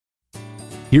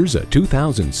Here's a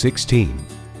 2016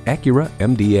 Acura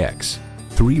MDX.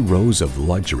 3 rows of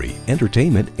luxury,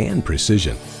 entertainment, and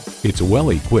precision. It's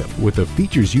well equipped with the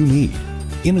features you need.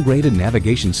 Integrated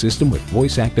navigation system with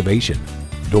voice activation,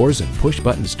 doors and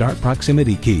push-button start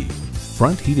proximity key,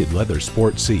 front heated leather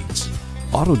sport seats,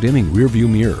 auto-dimming rearview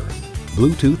mirror,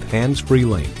 Bluetooth hands-free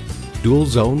link, dual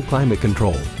zone climate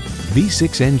control,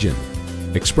 V6 engine,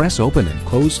 express open and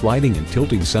closed sliding and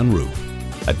tilting sunroof,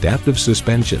 adaptive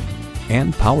suspension,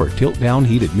 and power tilt-down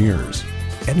heated mirrors.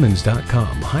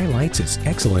 Edmunds.com highlights its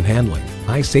excellent handling,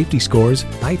 high safety scores,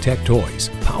 high-tech toys,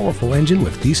 powerful engine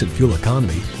with decent fuel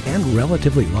economy, and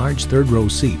relatively large third-row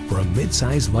seat for a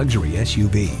mid-size luxury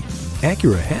SUV.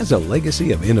 Acura has a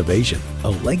legacy of innovation, a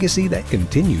legacy that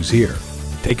continues here.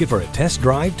 Take it for a test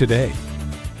drive today.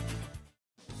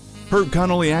 Herb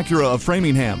Connolly Acura of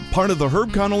Framingham, part of the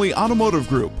Herb Connolly Automotive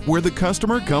Group, where the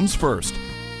customer comes first.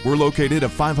 We're located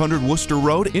at 500 Worcester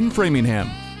Road in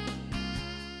Framingham.